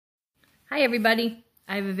Hi everybody,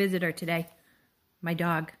 I have a visitor today, my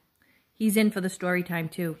dog. He's in for the story time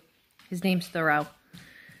too. His name's Thoreau.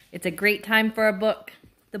 It's a great time for a book.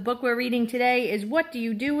 The book we're reading today is What Do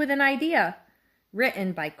You Do With an Idea?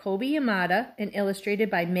 Written by Kobi Yamada and illustrated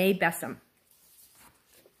by Besom.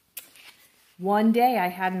 One day I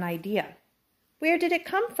had an idea. Where did it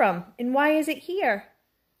come from and why is it here?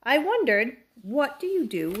 I wondered, what do you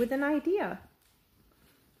do with an idea?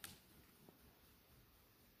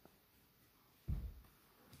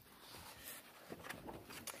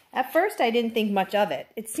 At first, I didn't think much of it.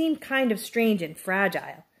 It seemed kind of strange and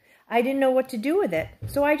fragile. I didn't know what to do with it,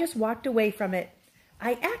 so I just walked away from it.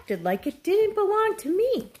 I acted like it didn't belong to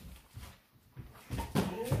me.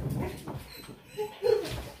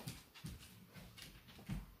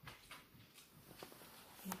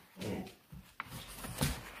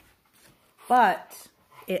 But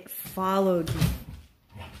it followed me.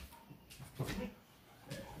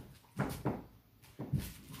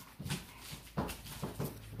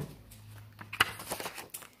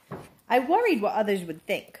 I worried what others would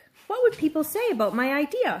think. What would people say about my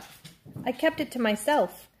idea? I kept it to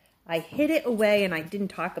myself. I hid it away and I didn't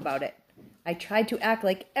talk about it. I tried to act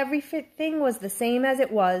like everything was the same as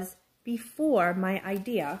it was before my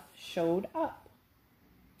idea showed up.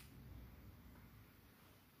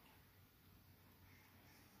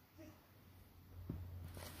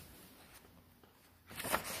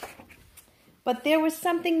 But there was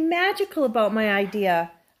something magical about my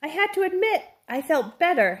idea. I had to admit, I felt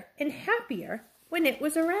better and happier when it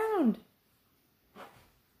was around.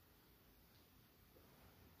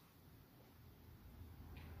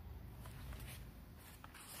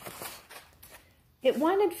 It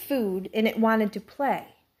wanted food and it wanted to play.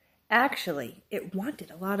 Actually, it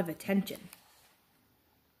wanted a lot of attention.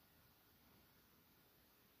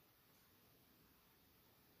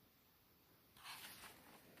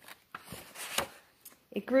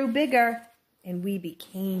 It grew bigger and we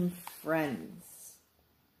became friends.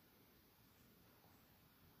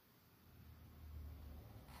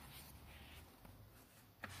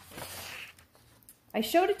 I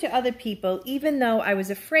showed it to other people even though I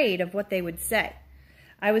was afraid of what they would say.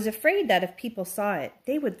 I was afraid that if people saw it,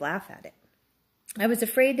 they would laugh at it. I was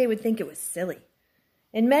afraid they would think it was silly.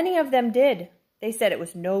 And many of them did. They said it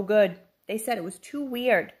was no good. They said it was too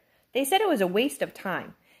weird. They said it was a waste of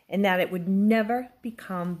time and that it would never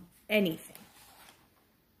become anything.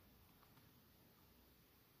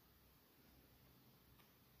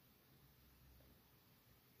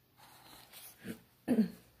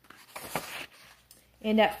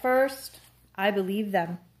 And at first, I believed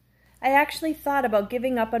them. I actually thought about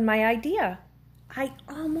giving up on my idea. I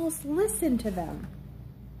almost listened to them.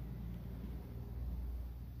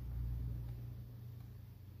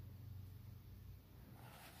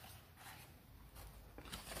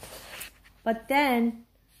 But then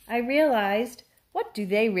I realized, what do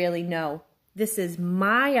they really know? This is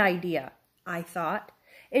my idea, I thought,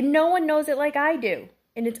 and no one knows it like I do.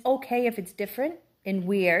 And it's okay if it's different and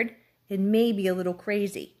weird and maybe a little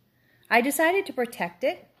crazy. I decided to protect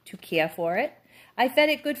it, to care for it. I fed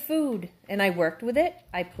it good food and I worked with it,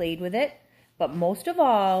 I played with it, but most of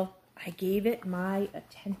all, I gave it my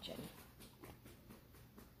attention.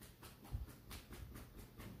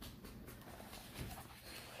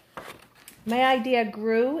 My idea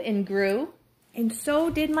grew, and so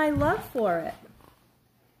did my love for it.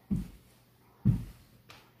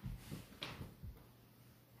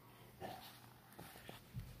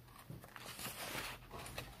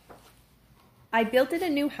 I built it a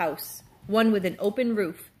new house, one with an open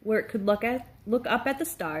roof where it could look up at the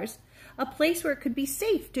stars, a place where it could be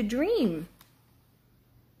safe to dream.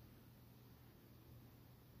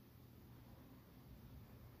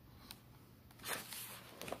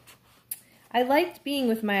 I liked being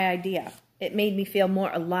with my idea. It made me feel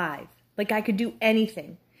more alive, like I could do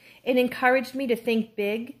anything. It encouraged me to think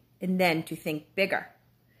big and then to think bigger.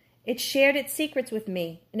 It shared its secrets with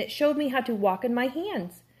me, and it showed me how to walk on my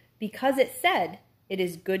hands, because it said it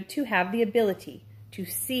is good to have the ability to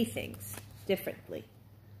see things differently.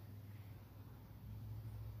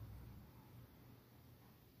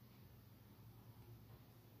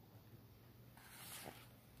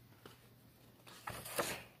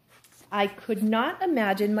 I could not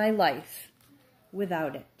imagine my life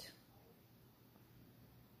without it.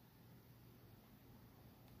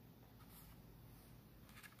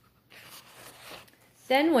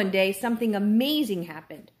 Then one day, something amazing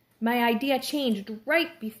happened. My idea changed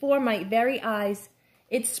right before my very eyes.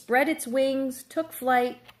 It spread its wings, took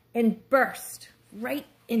flight, and burst right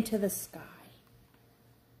into the sky.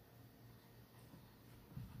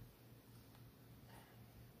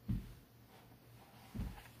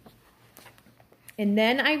 And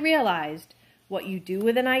then I realized what you do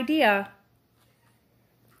with an idea,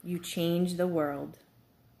 you change the world.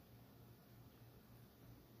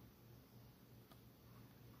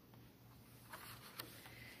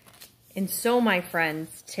 And so, my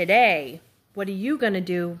friends, today, what are you going to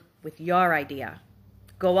do with your idea?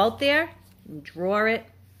 Go out there and draw it,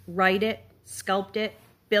 write it, sculpt it,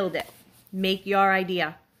 build it. Make your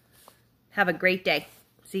idea. Have a great day.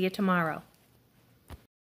 See you tomorrow.